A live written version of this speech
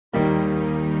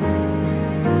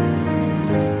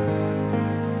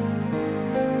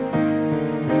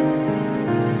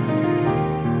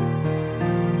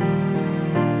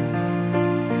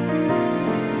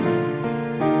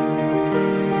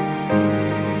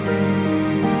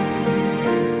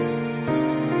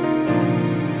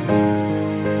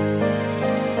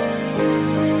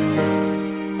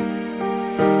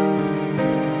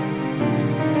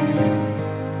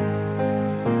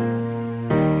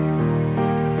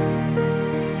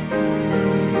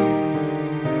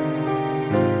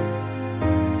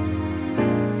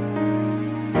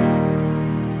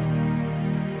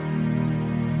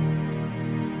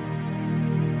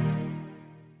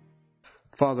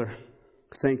Father,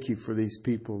 thank you for these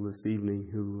people this evening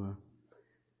who,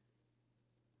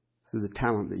 through the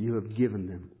talent that you have given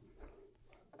them,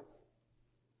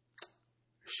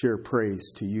 share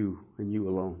praise to you and you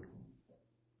alone.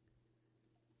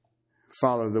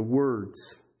 Father, the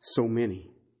words, so many,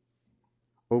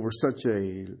 over such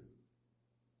a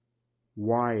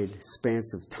wide span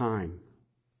of time,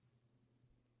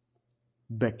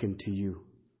 beckon to you.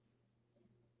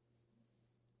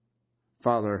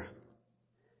 Father,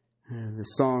 the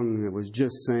song that was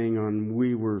just sang on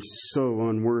 "We Were So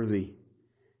Unworthy,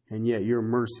 and Yet Your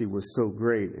Mercy Was So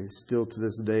Great" is still to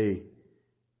this day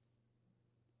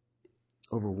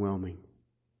overwhelming.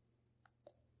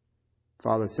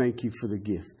 Father, thank you for the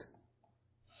gift.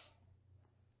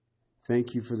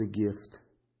 Thank you for the gift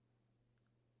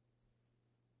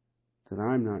that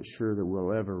I'm not sure that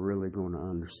we'll ever really going to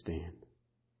understand.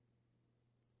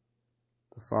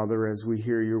 But Father, as we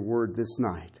hear your word this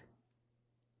night,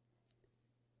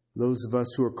 those of us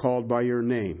who are called by your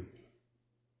name,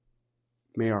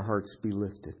 may our hearts be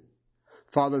lifted.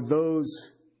 Father,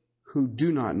 those who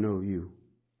do not know you,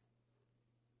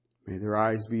 may their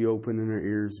eyes be open and their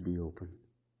ears be open,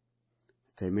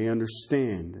 that they may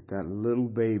understand that that little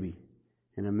baby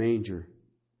in a manger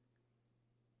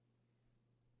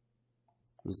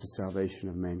was the salvation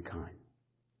of mankind.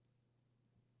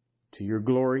 To your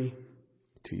glory,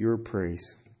 to your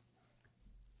praise.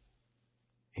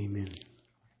 Amen.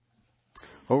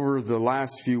 Over the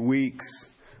last few weeks,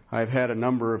 I've had a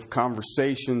number of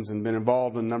conversations and been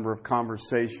involved in a number of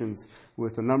conversations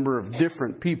with a number of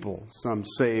different people, some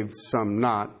saved, some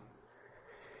not.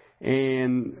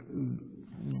 And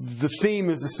the theme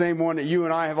is the same one that you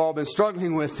and I have all been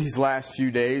struggling with these last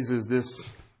few days, is this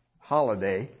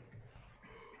holiday,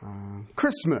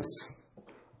 Christmas,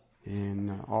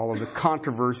 and all of the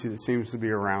controversy that seems to be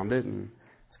around it. And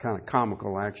it's kind of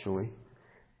comical, actually.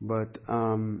 But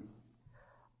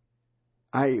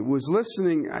I was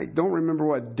listening, I don't remember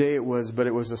what day it was, but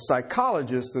it was a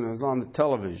psychologist and it was on the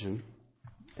television.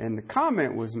 And the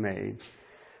comment was made,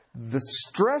 the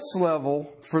stress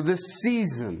level for this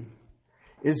season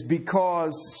is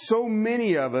because so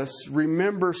many of us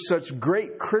remember such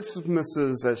great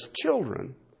Christmases as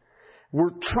children.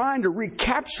 We're trying to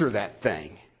recapture that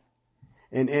thing.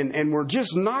 And we're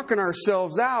just knocking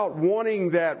ourselves out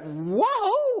wanting that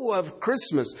whoa of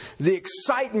Christmas, the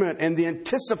excitement and the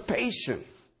anticipation.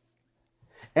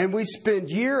 And we spend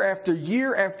year after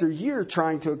year after year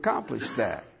trying to accomplish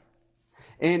that.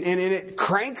 And it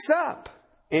cranks up.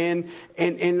 And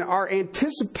our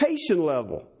anticipation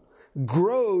level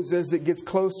grows as it gets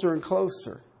closer and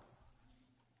closer.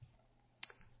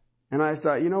 And I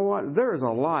thought, you know what? There is a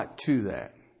lot to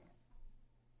that.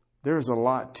 There's a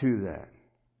lot to that.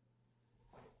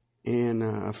 And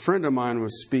a friend of mine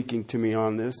was speaking to me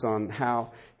on this, on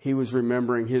how he was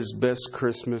remembering his best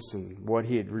Christmas and what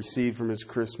he had received from his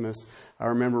Christmas. I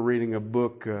remember reading a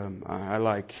book. I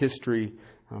like history.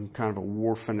 I'm kind of a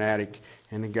war fanatic.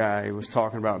 And the guy was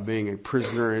talking about being a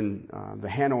prisoner in the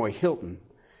Hanoi Hilton.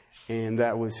 And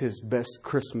that was his best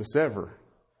Christmas ever,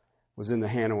 was in the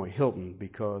Hanoi Hilton,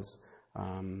 because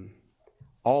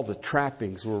all the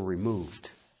trappings were removed.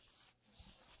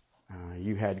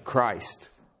 You had Christ.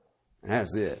 And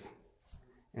that's it.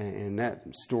 And that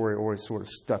story always sort of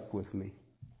stuck with me.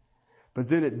 But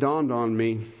then it dawned on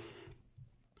me,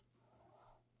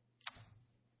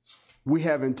 we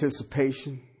have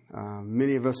anticipation.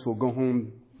 Many of us will go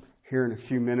home here in a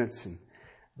few minutes, and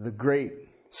the great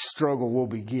struggle will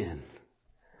begin.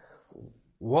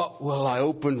 What will I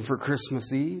open for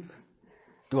Christmas Eve?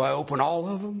 Do I open all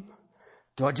of them?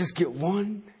 Do I just get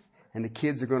one? And the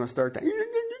kids are going to start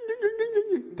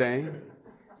dang.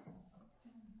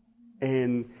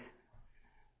 And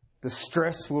the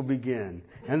stress will begin.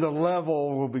 And the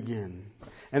level will begin.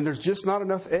 And there's just not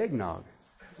enough eggnog.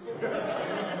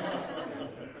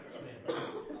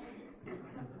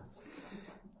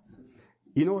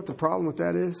 You know what the problem with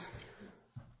that is?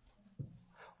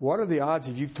 What are the odds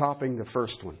of you topping the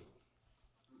first one?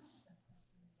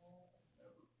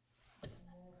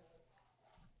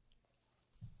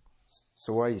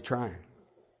 So why are you trying?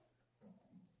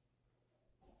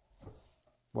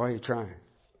 Why are you trying?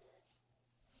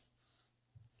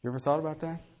 You ever thought about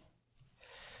that?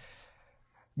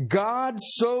 God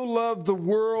so loved the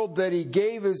world that He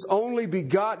gave His only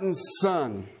begotten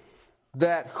Son,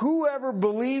 that whoever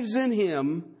believes in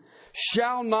Him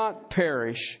shall not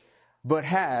perish, but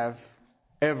have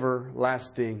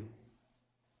everlasting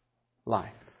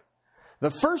life. The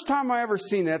first time I ever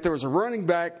seen that, there was a running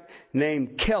back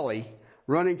named Kelly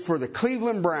running for the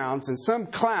Cleveland Browns, and some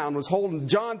clown was holding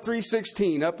John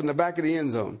 3:16 up in the back of the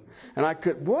end zone. And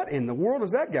what in the world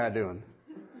is that guy doing?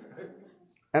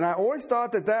 And I always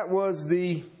thought that was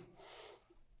the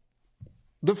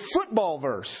football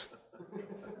verse.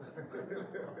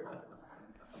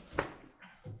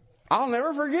 I'll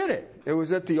never forget it. It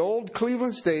was at the old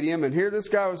Cleveland Stadium, and here this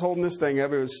guy was holding this thing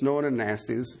up. It was snowing and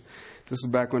nasty. This is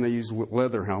back when they used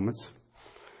leather helmets.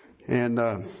 And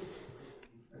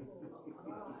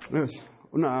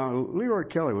Leroy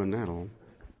Kelly wasn't that old.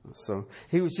 So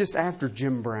he was just after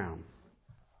Jim Brown.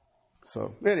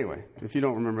 So anyway, if you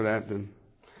don't remember that, then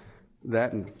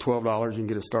that and $12 you can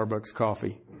get a Starbucks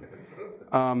coffee.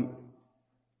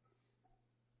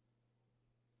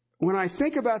 When I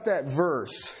think about that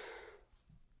verse,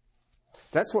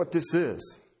 that's what this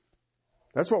is.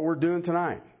 That's what we're doing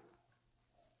tonight.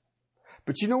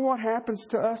 But you know what happens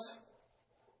to us?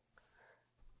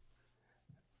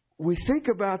 We think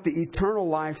about the eternal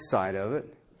life side of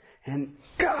it, and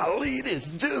golly, it is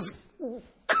just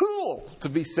cool to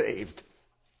be saved.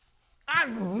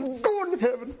 I'm going to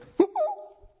heaven.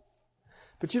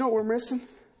 But you know what we're missing?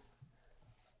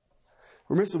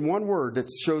 We're missing one word that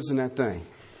shows in that thing,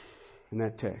 in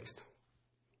that text.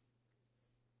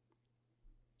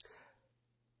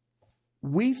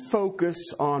 We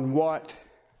focus on what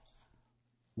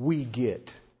we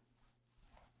get.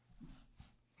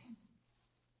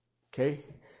 Okay?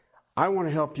 I want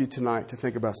to help you tonight to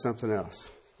think about something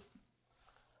else.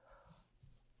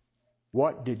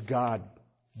 What did God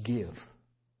give?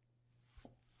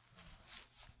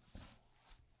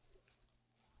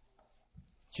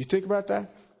 Did you think about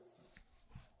that?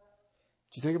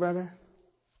 Did you think about that?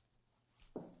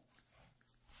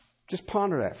 Just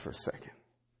ponder that for a second.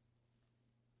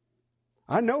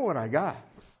 I know what I got.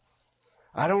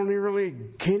 I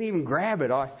can't even grab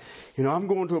it. I'm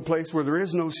going to a place where there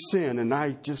is no sin, and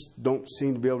I just don't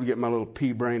seem to be able to get my little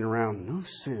pea brain around no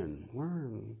sin.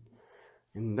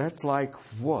 And that's like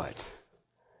what?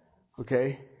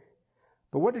 Okay?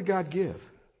 But what did God give?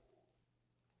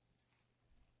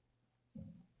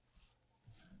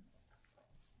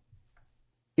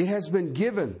 It has been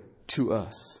given to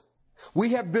us. We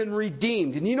have been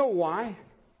redeemed. And you know why?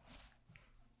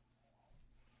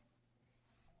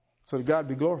 So that God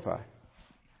be glorified.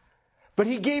 But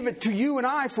He gave it to you and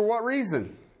I for what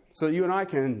reason? So you and I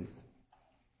can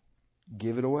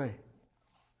give it away.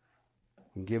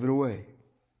 And give it away.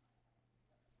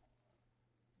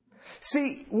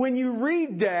 See, when you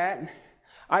read that,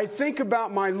 I think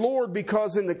about my Lord,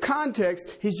 because in the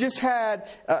context, He's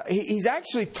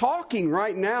actually talking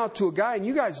right now to a guy, and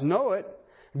you guys know it.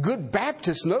 Good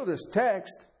Baptists know this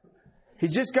text. He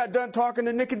just got done talking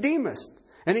to Nicodemus.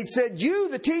 And he said, "You,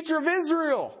 the teacher of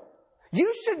Israel,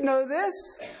 you should know this."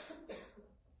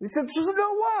 He said, "So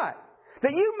know what?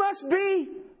 That you must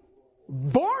be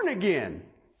born again."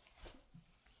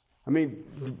 I mean,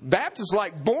 Baptists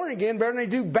like born again better than they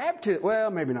do baptism. Well,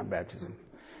 maybe not baptism.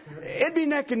 It'd be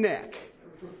neck and neck.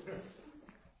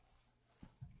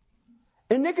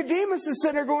 And Nicodemus is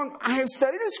sitting there going, "I have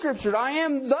studied the Scripture. I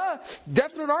am the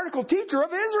definite article teacher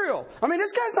of Israel." I mean,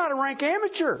 this guy's not a rank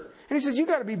amateur. And he says, "You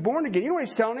got to be born again." You know what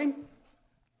he's telling him?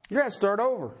 You got to start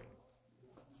over.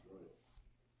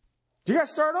 You got to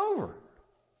start over.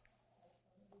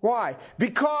 Why?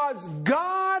 Because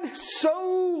God so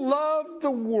loved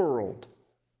the world.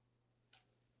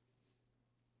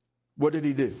 What did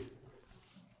He do?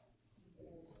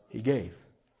 He gave.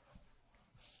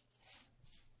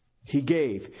 He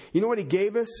gave. You know what He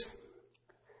gave us?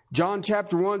 John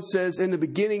chapter 1 says, "In the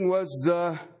beginning was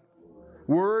the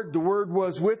Word. The Word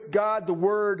was with God. The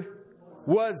Word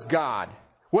was God."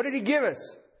 What did He give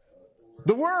us?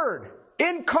 The Word.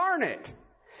 Incarnate.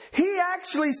 He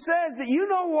actually says that, you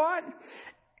know what?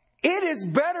 It is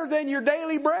better than your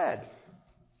daily bread.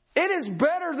 It is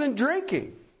better than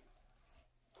drinking.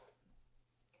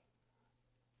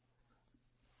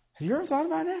 Have you ever thought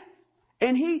about that?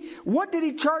 And what did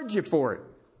He charge you for it?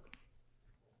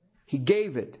 He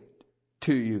gave it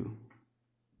to you.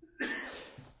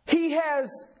 He has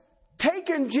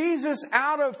taken Jesus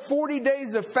out of 40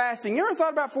 days of fasting. You ever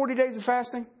thought about 40 days of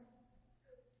fasting?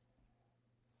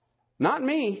 Not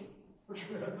me.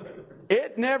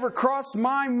 It never crossed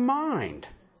my mind.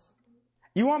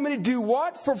 You want me to do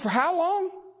what? For how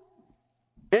long?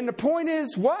 And the point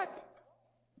is what?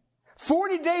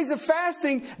 40 days of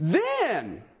fasting,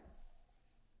 then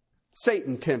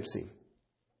Satan tempts Him.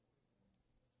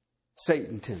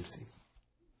 Satan tempts Him.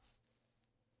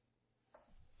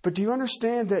 But do you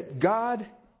understand that God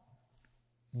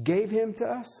gave Him to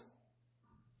us?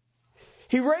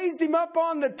 He raised Him up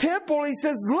on the temple. He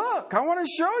says, "Look, I want to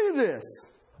show you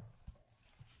this."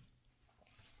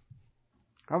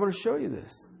 I'm going to show you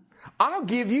this. I'll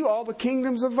give you all the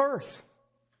kingdoms of earth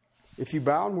if you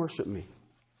bow and worship me.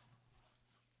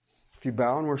 If you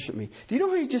bow and worship me. Do you know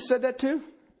who he just said that to?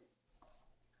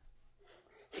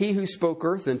 He who spoke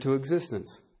earth into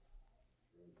existence.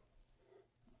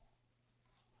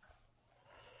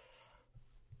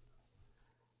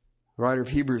 The writer of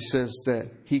Hebrews says that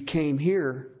he came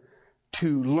here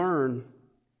to learn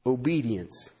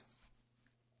obedience.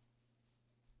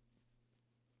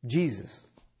 Jesus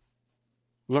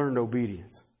learned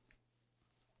obedience.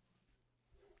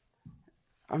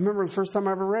 I remember the first time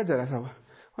I ever read that, I thought, well,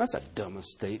 that's the dumbest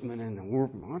statement in the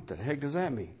world. What the heck does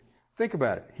that mean? Think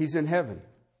about it. He's in heaven.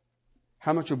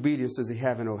 How much obedience does he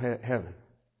have in heaven?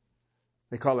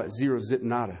 They call that zero zit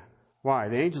nada. Why?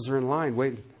 The angels are in line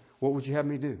waiting. What would you have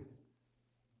me do?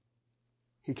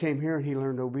 He came here and he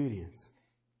learned obedience.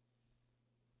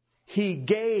 He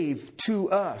gave to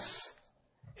us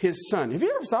his son. Have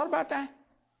you ever thought about that?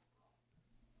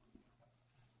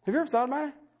 Have you ever thought about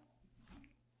it?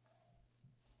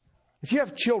 If you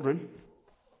have children,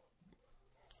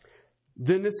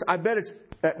 then this, I bet it's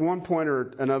at one point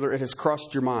or another, it has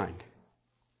crossed your mind.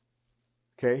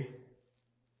 Okay?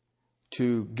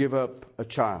 To give up a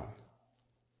child.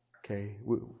 Okay?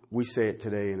 We say it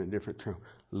today in a different term.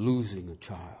 Losing a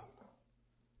child.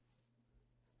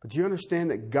 But do you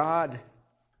understand that God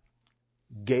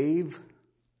gave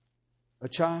a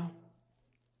child?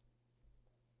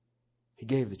 He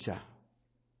gave the child.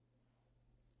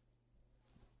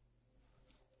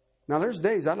 Now, there's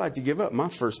days I'd like to give up my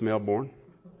first male-born.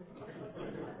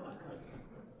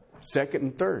 Second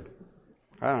and third.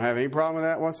 I don't have any problem with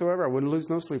that whatsoever. I wouldn't lose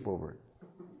no sleep over it.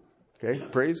 Okay?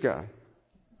 Praise God.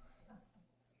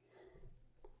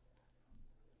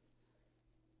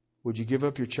 Would you give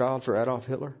up your child for Adolf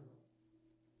Hitler?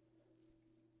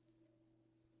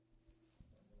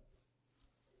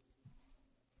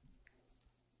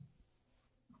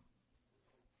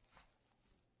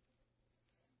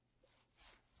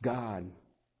 God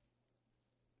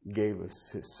gave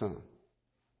us his son.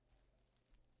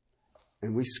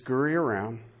 And we scurry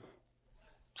around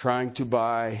trying to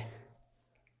buy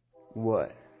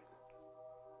what?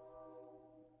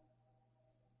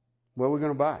 What are we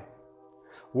going to buy?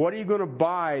 What are you going to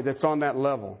buy that's on that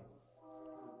level?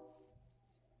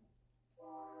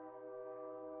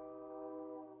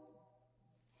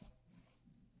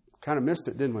 Kind of missed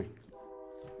it, didn't we?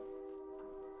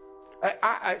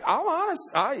 I'm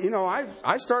honest.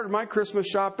 I started my Christmas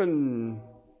shopping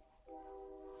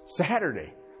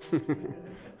Saturday.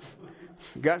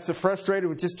 Got so frustrated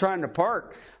with just trying to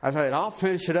park. I thought, I'll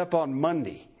finish it up on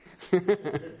Monday.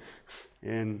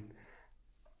 And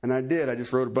I did. I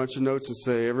just wrote a bunch of notes and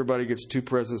say, everybody gets 2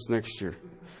 presents next year.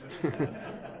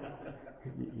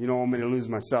 You don't want me to lose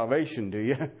my salvation, do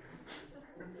you?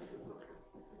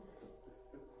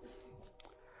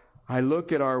 I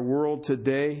look at our world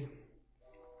today.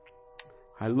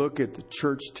 I look at the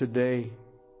church today.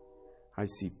 I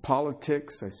see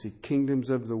politics. I see kingdoms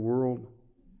of the world.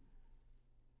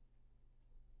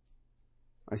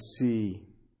 I see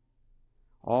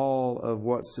all of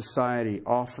what society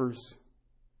offers.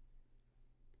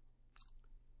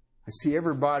 I see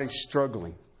everybody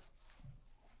struggling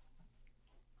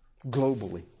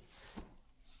globally.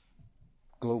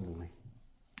 Globally.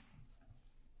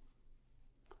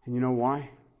 And you know why?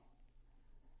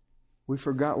 We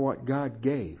forgot what God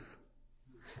gave.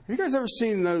 Have you guys ever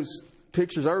seen those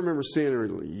pictures? I remember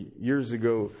seeing it years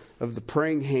ago of the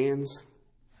praying hands.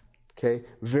 Okay?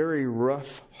 Very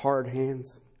rough, hard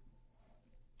hands.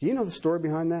 Do you know the story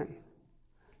behind that?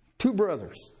 2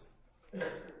 brothers.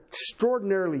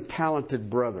 Extraordinarily talented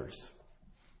brothers.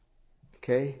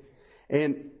 Okay?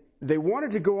 And they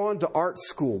wanted to go on to art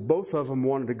school. Both of them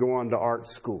wanted to go on to art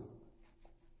school.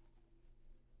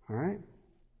 All right?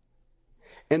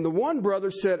 And the one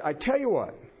brother said, I tell you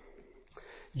what,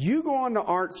 you go on to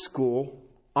art school,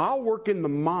 I'll work in the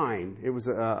mine. It was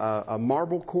a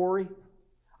marble quarry.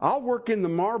 I'll work in the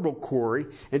marble quarry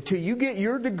until you get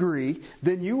your degree,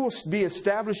 then you will be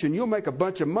established and you'll make a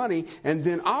bunch of money, and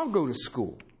then I'll go to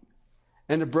school.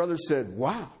 And the brother said,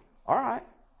 wow, all right.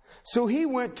 So he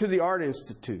went to the Art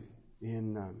Institute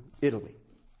in Italy.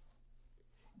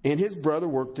 And his brother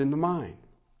worked in the mine.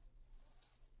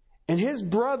 And his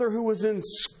brother, who was in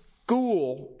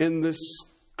school in this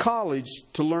college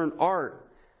to learn art,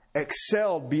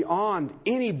 excelled beyond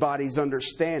anybody's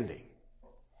understanding,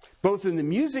 both in the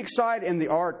music side and the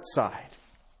art side.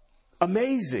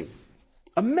 Amazing.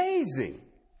 Amazing.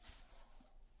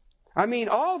 I mean,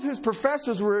 all of his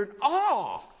professors were in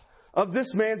awe of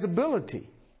this man's ability.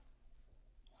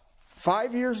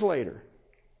 5 years later,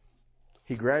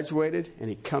 he graduated and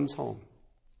he comes home.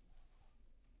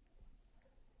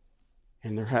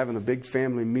 And they're having a big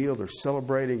family meal. They're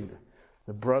celebrating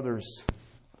the brothers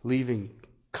leaving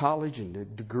college and a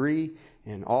degree.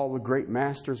 And all the great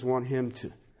masters want him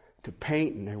to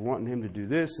paint. And they're wanting him to do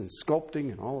this and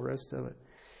sculpting and all the rest of it.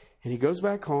 And he goes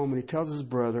back home and he tells his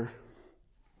brother,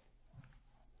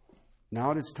 now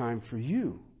it is time for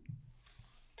you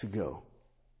to go.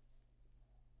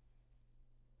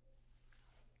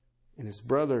 And his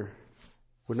brother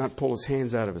would not pull his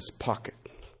hands out of his pocket.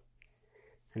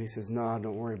 And he says, no,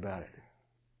 don't worry about it.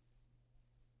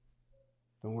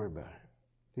 Don't worry about it.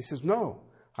 He says, no,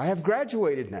 I have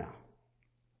graduated now.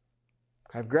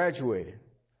 I've graduated.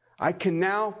 I can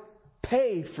now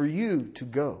pay for you to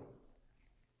go.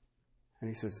 And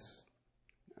he says,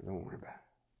 don't worry about it.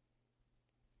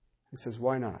 He says,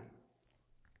 why not?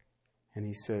 And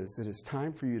he says, it is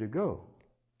time for you to go.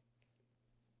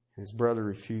 And his brother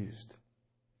refused.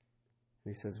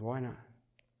 And he says, why not?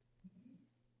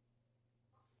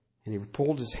 And he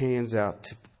pulled his hands out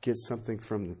to get something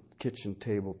from the kitchen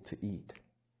table to eat.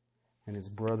 And his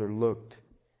brother looked,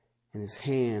 and his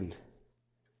hand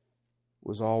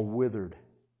was all withered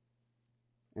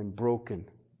and broken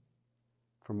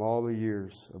from all the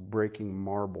years of breaking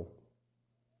marble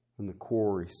in the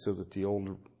quarry so that the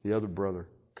other brother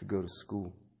could go to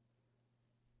school.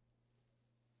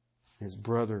 His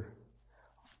brother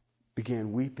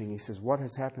began weeping. He says, what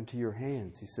has happened to your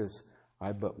hands? He says,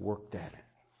 I but worked at it.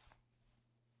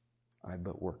 I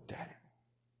but worked at it.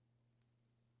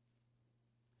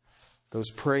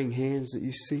 Those praying hands that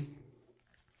you see,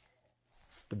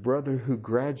 the brother who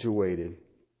graduated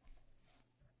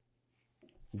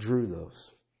drew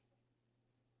those.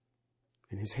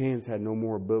 And his hands had no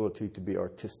more ability to be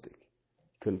artistic.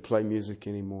 Couldn't play music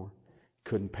anymore.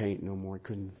 Couldn't paint no more.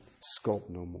 Couldn't sculpt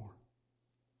no more.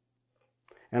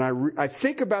 And I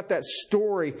think about that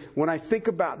story when I think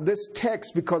about this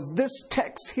text, because this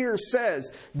text here says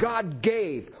God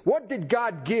gave. What did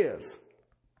God give?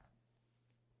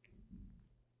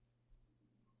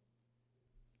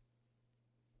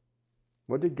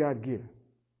 What did God give?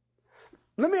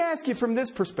 Let me ask you from this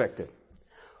perspective.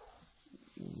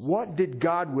 What did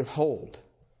God withhold?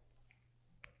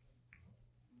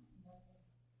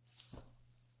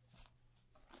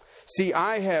 See,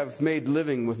 I have made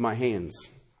living with my hands.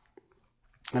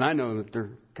 And I know that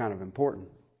they're kind of important.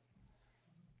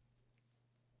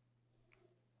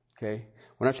 Okay?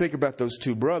 When I think about those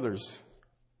two brothers,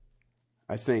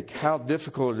 I think how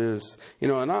difficult it is. You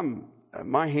know, and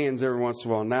my hands every once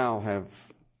in a while now have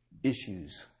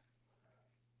issues.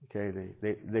 Okay?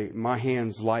 My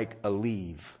hands like a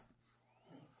leaf.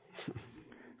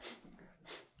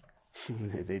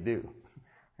 They do.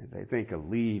 And they think a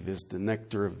leaf is the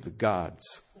nectar of the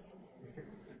gods.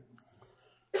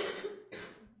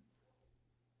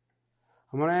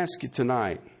 I'm going to ask you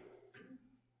tonight,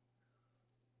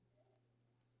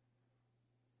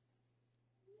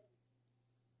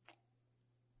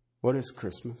 what is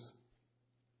Christmas?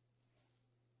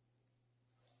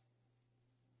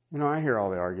 You know, I hear all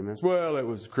the arguments. Well, it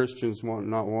was Christians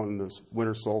not wanting this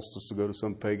winter solstice to go to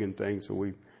some pagan thing, so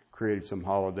we created some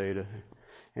holiday to...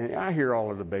 And I hear all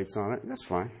the debates on it. That's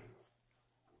fine.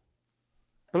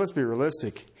 But let's be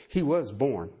realistic. He was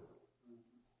born.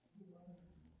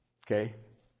 Okay?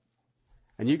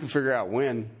 And you can figure out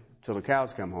when till the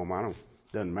cows come home.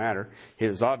 Doesn't matter.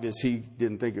 It's obvious he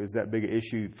didn't think it was that big an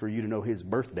issue for you to know his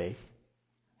birthday.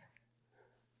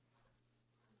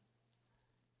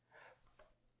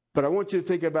 But I want you to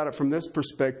think about it from this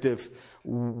perspective.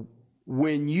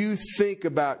 When you think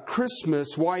about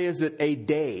Christmas, why is it a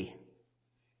day?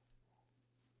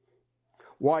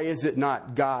 Why is it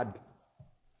not God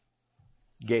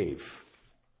gave?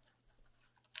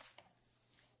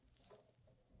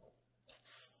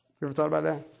 You ever thought about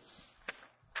that?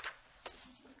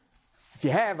 If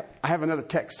you have, I have another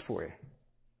text for you.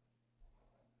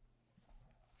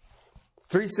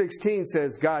 3:16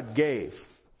 says God gave.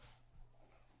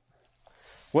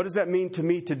 What does that mean to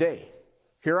me today?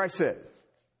 Here I sit.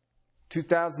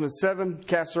 2007,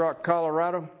 Castle Rock,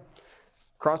 Colorado.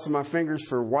 Crossing my fingers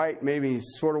for white, maybe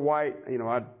sort of white. You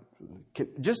know,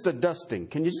 just a dusting.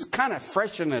 Can you just kind of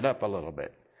freshen it up a little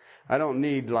bit? I don't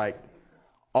need like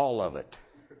all of it.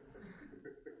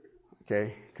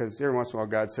 Okay? Because every once in a while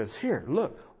God says, here,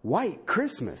 look, white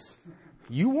Christmas.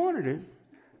 You wanted it.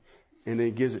 And then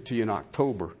he gives it to you in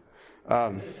October.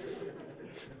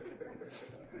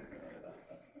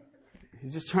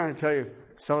 He's just trying to tell you,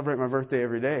 celebrate my birthday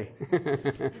every day.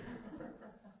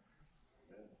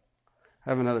 I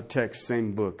have another text,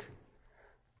 same book.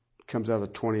 Comes out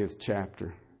of the 20th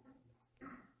chapter.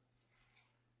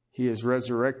 He is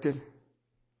resurrected.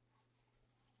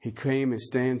 He came and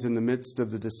stands in the midst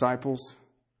of the disciples.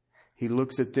 He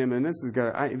looks at them, and this has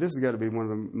got to be one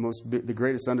of the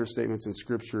greatest understatements in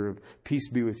Scripture of peace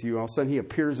be with you. All of a sudden, he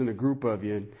appears in a group of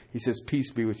you, and he says,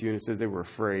 peace be with you, and it says they were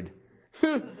afraid.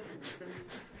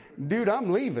 Dude,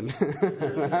 I'm leaving.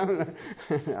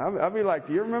 I'll be like,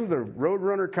 do you remember the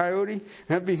Roadrunner coyote?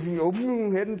 I'd be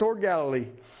heading toward Galilee.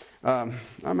 I'm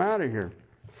out of here.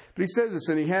 But he says this,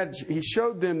 and he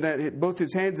showed them that both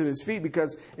his hands and his feet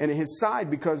and his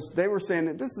side, because they were saying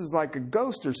that this is like a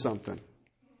ghost or something.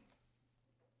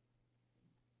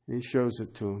 And he shows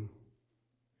it to them.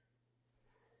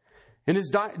 And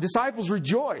his disciples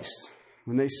rejoiced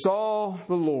when they saw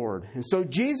the Lord. And so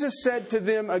Jesus said to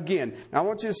them again. Now I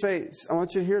want you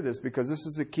to hear this, because this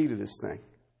is the key to this thing.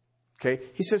 Okay?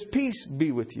 He says, peace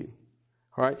be with you.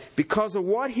 All right? Because of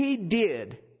what he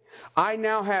did, I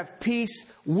now have peace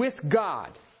with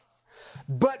God.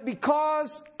 But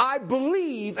because I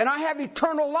believe and I have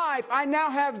eternal life, I now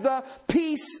have the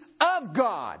peace of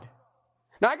God.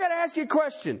 Now I got to ask you a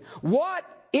question. What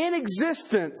in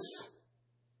existence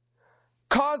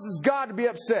causes God to be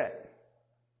upset?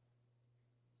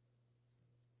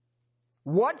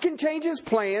 What can change his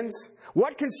plans?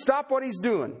 What can stop what he's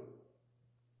doing?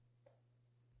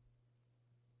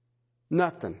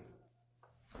 Nothing.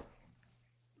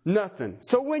 Nothing.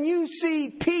 So when you see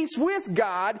peace with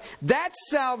God, that's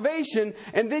salvation,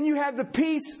 and then you have the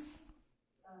peace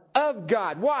of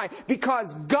God. Why?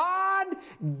 Because God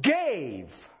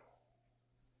gave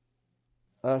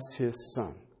us his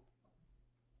Son.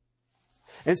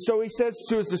 And so he says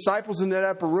to his disciples in that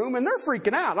upper room, and they're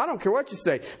freaking out. I don't care what you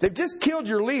say. They've just killed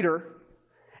your leader,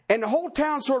 and the whole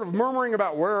town's sort of murmuring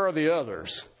about where are the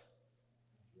others.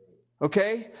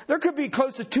 Okay? There could be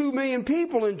close to 2 million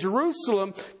people in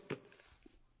Jerusalem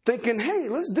thinking, hey,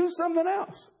 let's do something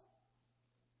else.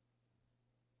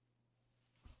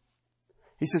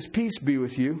 He says, peace be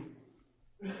with you.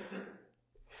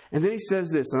 And then he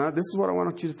says this, and this is what I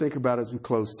want you to think about as we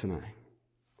close tonight.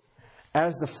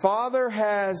 As the Father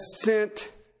has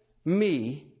sent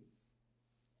me.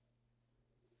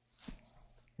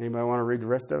 Anybody want to read the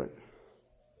rest of it?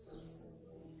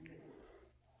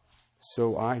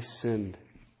 So I send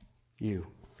you.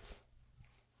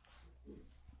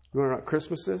 You want to know what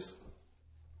Christmas is?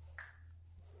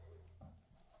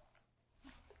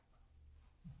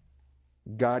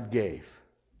 God gave.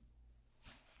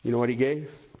 You know what he gave?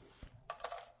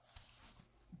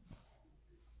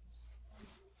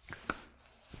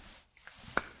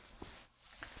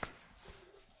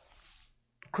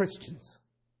 Christians.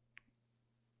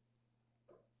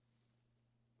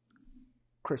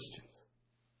 Christians.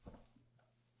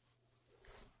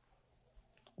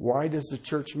 Why does the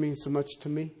church mean so much to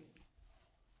me?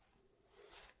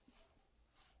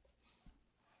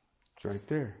 It's right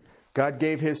there. God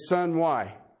gave his Son,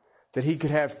 why? That he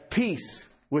could have peace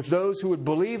with those who would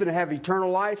believe and have eternal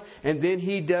life. And then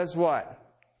he does what?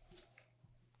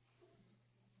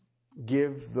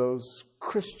 Give those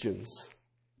Christians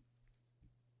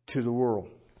to the world.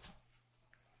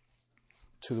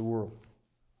 To the world.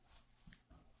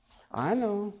 I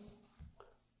know.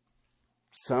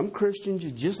 Some Christians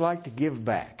you just like to give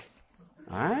back.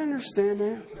 I understand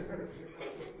that.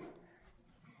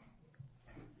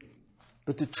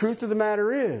 But the truth of the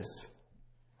matter is,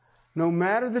 no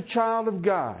matter the child of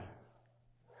God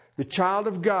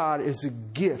is a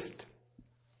gift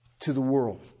to the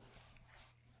world.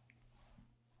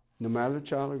 No matter the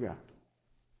child of God.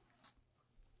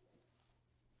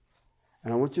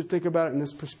 And I want you to think about it in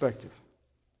this perspective.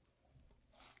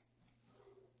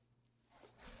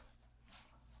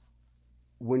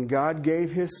 When God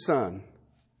gave his Son,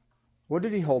 what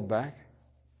did he hold back?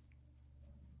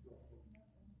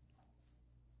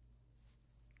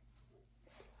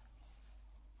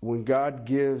 When God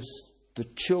gives the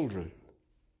children,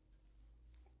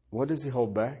 what does he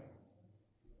hold back?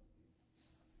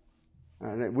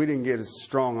 We didn't get as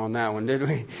strong on that one, did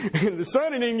we? The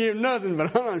Son didn't give nothing,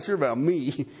 but I'm not sure about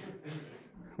me.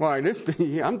 Why?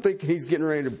 I'm thinking he's getting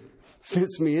ready to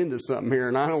fence me into something here,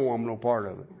 and I don't want no part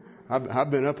of it. I've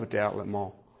been up at the outlet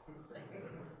mall.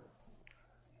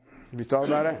 Have you thought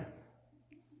about that?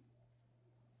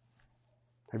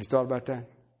 Have you thought about that?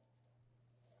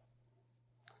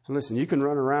 Listen, you can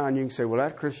run around, you can say, well,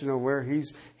 that Christian over there,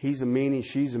 he's a meanie,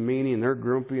 she's a meanie, and they're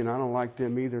grumpy, and I don't like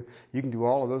them either. You can do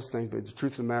all of those things, but the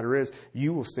truth of the matter is,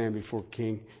 you will stand before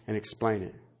King and explain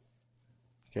it.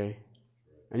 Okay?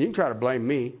 And you can try to blame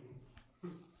me.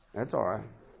 That's all right.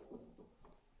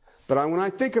 But when I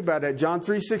think about that, John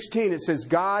 3:16, it says,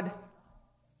 God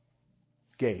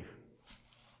gave.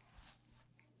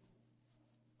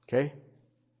 Okay?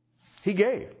 He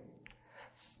gave.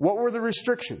 What were the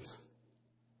restrictions?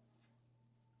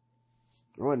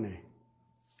 Wasn't he?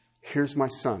 Here's my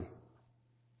son.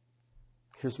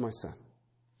 Here's my son.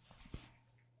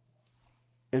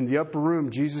 In the upper room,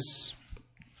 Jesus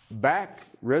back,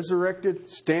 resurrected,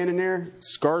 standing there,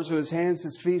 scars on his hands,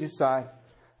 his feet, his side.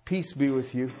 Peace be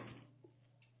with you.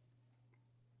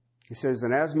 He says,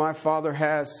 and as my Father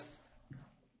has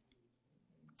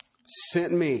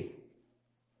sent me,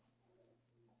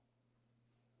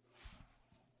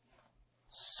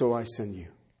 so I send you.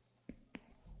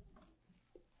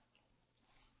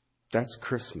 That's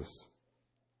Christmas.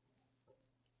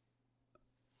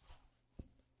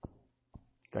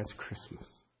 That's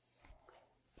Christmas.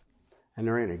 And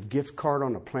there ain't a gift card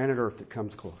on the planet Earth that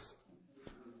comes close.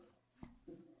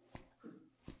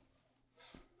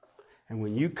 And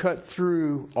when you cut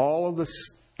through all of the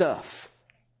stuff,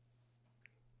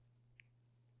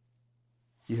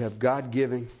 you have God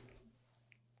giving,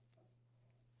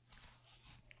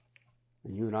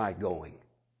 and you and I going.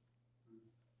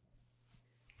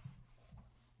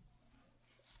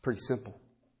 Pretty simple.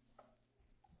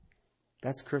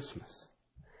 That's Christmas.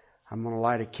 I'm going to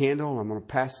light a candle and I'm going to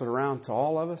pass it around to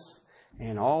all of us.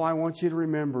 And all I want you to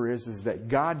remember is that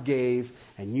God gave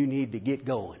and you need to get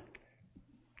going.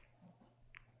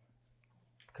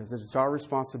 Because it's our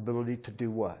responsibility to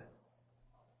do what?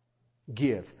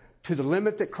 Give. To the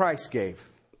limit that Christ gave.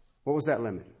 What was that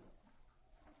limit?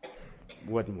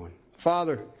 Wasn't one.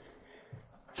 Father,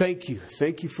 thank you.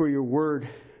 Thank you for your word.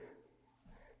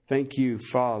 Thank you,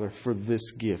 Father, for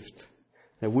this gift.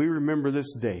 That we remember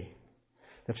this day.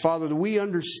 That, Father, that we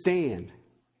understand.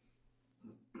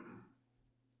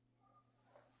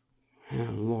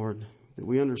 Lord, that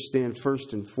we understand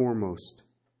first and foremost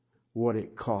what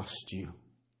it cost you.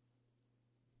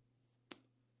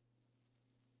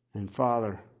 And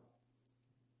Father,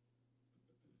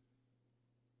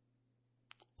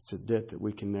 it's a debt that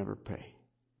we can never pay.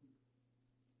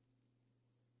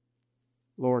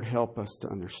 Lord, help us to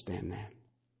understand that.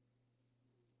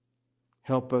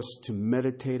 Help us to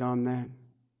meditate on that.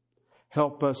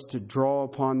 Help us to draw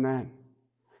upon that.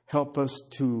 Help us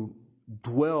to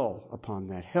dwell upon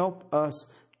that. Help us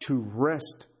to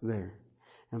rest there.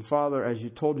 And Father, as you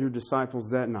told your disciples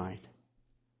that night,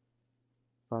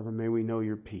 Father, may we know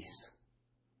your peace.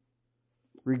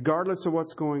 Regardless of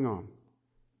what's going on,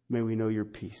 may we know your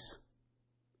peace.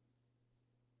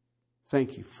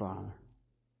 Thank you, Father.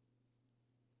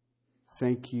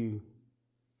 Thank you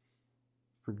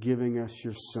for giving us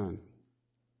your Son.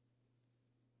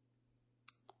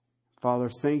 Father,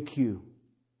 thank you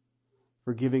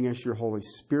for giving us your Holy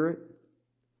Spirit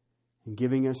and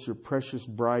giving us your precious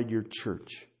bride, your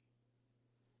church.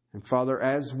 And Father,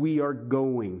 as we are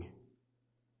going,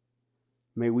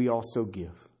 may we also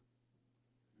give.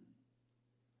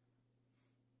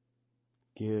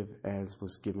 Give as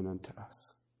was given unto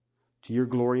us. To your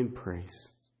glory and praise.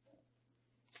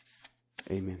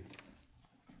 Amen.